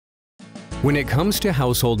When it comes to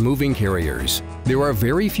household moving carriers, there are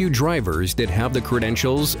very few drivers that have the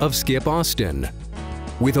credentials of Skip Austin.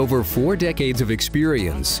 With over 4 decades of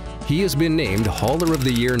experience, he has been named Hauler of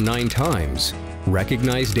the Year 9 times,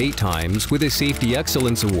 recognized 8 times with a Safety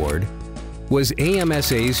Excellence Award, was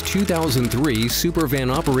AMSA's 2003 Supervan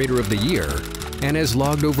Operator of the Year, and has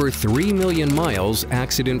logged over 3 million miles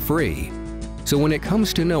accident-free. So when it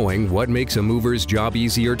comes to knowing what makes a mover's job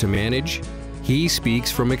easier to manage, he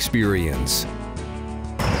speaks from experience.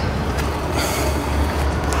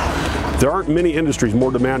 There aren't many industries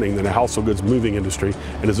more demanding than a household goods moving industry,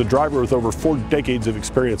 and as a driver with over 4 decades of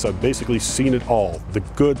experience, I've basically seen it all, the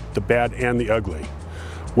good, the bad, and the ugly.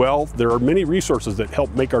 Well, there are many resources that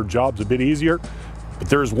help make our jobs a bit easier, but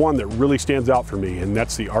there's one that really stands out for me, and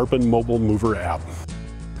that's the Arpin Mobile Mover App.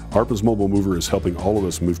 Arpin's Mobile Mover is helping all of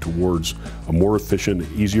us move towards a more efficient,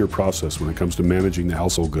 easier process when it comes to managing the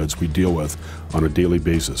household goods we deal with on a daily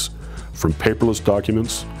basis. From paperless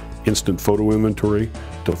documents, instant photo inventory,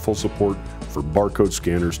 to full support for barcode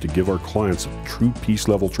scanners to give our clients true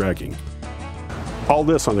piece-level tracking. All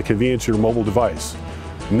this on the convenience of your mobile device.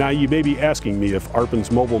 Now you may be asking me if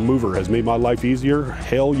Arpin's Mobile Mover has made my life easier?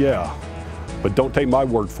 Hell yeah. But don't take my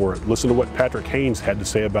word for it. Listen to what Patrick Haynes had to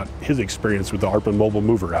say about his experience with the Arpin Mobile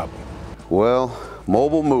Mover app. Well,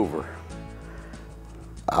 Mobile Mover,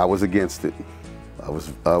 I was against it. I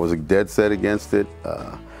was dead set against it.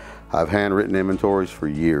 I've handwritten inventories for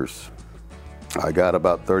years. I got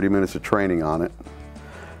about 30 minutes of training on it.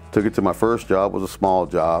 Took it to my first job, was a small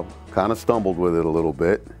job. Kind of stumbled with it a little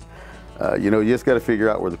bit. You know, you just got to figure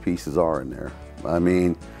out where the pieces are in there. I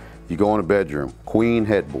mean, you go in a bedroom, queen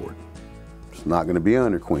headboard. It's not going to be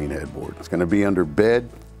under queen headboard. It's going to be under bed,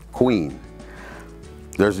 queen.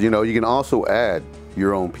 There's, you know, you can also add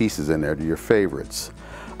your own pieces in there to your favorites.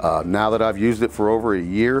 Now that I've used it for over a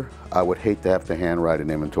year, I would hate to have to handwrite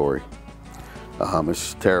an inventory.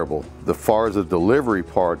 It's terrible. As far as the delivery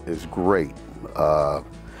part is great.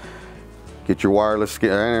 Get your wireless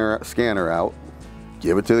scanner out,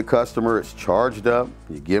 give it to the customer, it's charged up,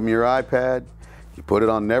 you give them your iPad, you put it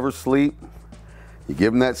on never sleep, you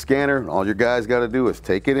give them that scanner, and all your guys got to do is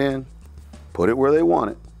take it in, put it where they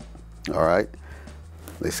want it, all right?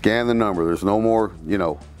 They scan the number, there's no more, you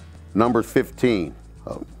know, number 15,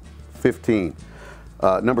 15,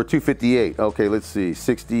 number 258, okay, let's see,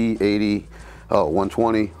 60, 80,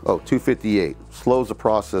 120, 258. Slows the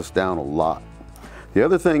process down a lot. The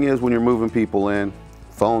other thing is when you're moving people in,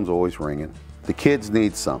 phone's always ringing. The kids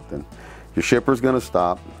need something. Your shipper's gonna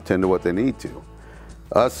stop, tend to what they need to.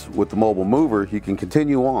 Us, with the Mobile Mover, you can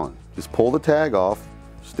continue on. Just pull the tag off,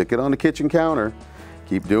 stick it on the kitchen counter,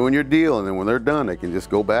 keep doing your deal, and then when they're done, they can just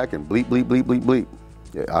go back and bleep, bleep, bleep, bleep, bleep.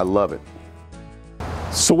 Yeah, I love it.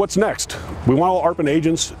 So what's next? We want all Arpin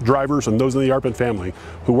agents, drivers, and those in the Arpin family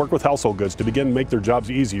who work with household goods to begin to make their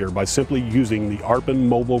jobs easier by simply using the Arpin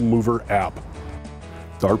Mobile Mover app.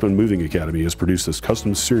 The Arpin Moving Academy has produced this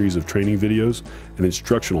custom series of training videos and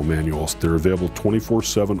instructional manuals that are available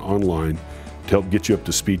 24/7 online to help get you up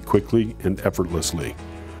to speed quickly and effortlessly.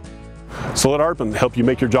 So let Arpin help you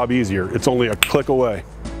make your job easier. It's only a click away.